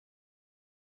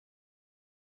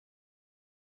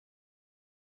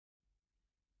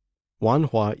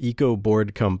Wanhua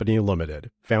Ecoboard Company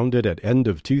Limited, founded at end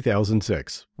of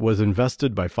 2006, was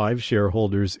invested by 5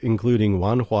 shareholders including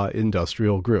Wanhua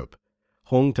Industrial Group,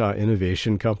 Hongta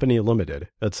Innovation Company Limited,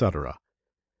 etc.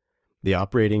 The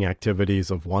operating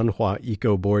activities of Wanhua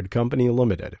Ecoboard Company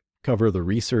Limited cover the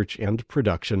research and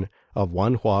production of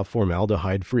Wanhua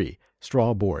formaldehyde-free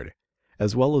straw board,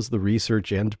 as well as the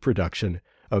research and production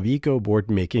of Ecoboard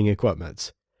making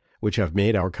equipments, which have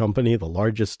made our company the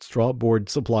largest straw board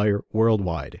supplier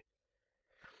worldwide.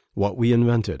 What we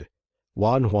invented,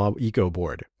 Wanhua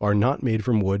Ecoboard, are not made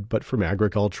from wood but from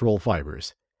agricultural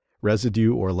fibers,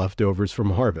 residue or leftovers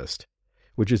from harvest,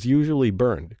 which is usually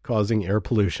burned, causing air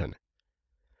pollution.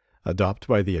 Adopted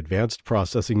by the advanced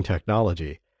processing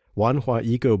technology, Wanhua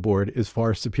Ecoboard is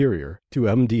far superior to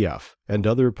MDF and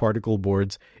other particle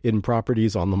boards in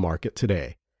properties on the market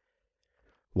today.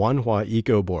 Wanhua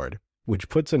Ecoboard, which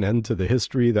puts an end to the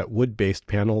history that wood-based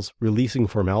panels releasing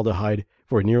formaldehyde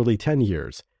for nearly 10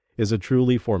 years, is a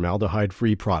truly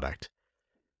formaldehyde-free product.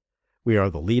 We are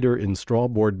the leader in straw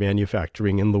board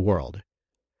manufacturing in the world.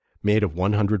 Made of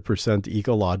 100%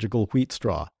 ecological wheat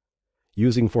straw,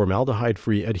 using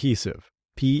formaldehyde-free adhesive,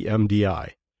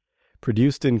 P-MDI,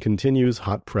 produced in continuous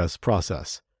hot press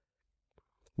process.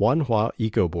 Wanhua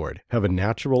Ecoboard have a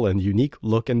natural and unique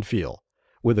look and feel,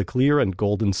 with a clear and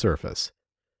golden surface.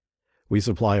 We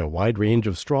supply a wide range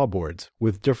of straw boards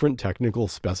with different technical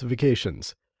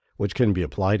specifications, which can be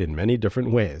applied in many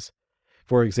different ways.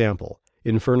 For example,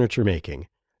 in furniture making,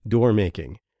 door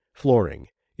making, flooring,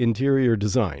 interior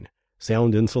design,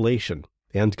 sound insulation,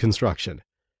 and construction.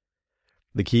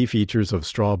 The key features of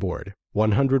straw board: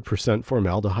 100%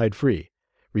 formaldehyde-free,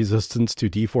 resistance to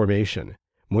deformation,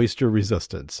 moisture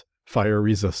resistance, fire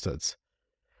resistance.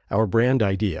 Our brand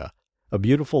idea: a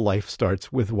beautiful life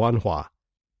starts with Wanhua.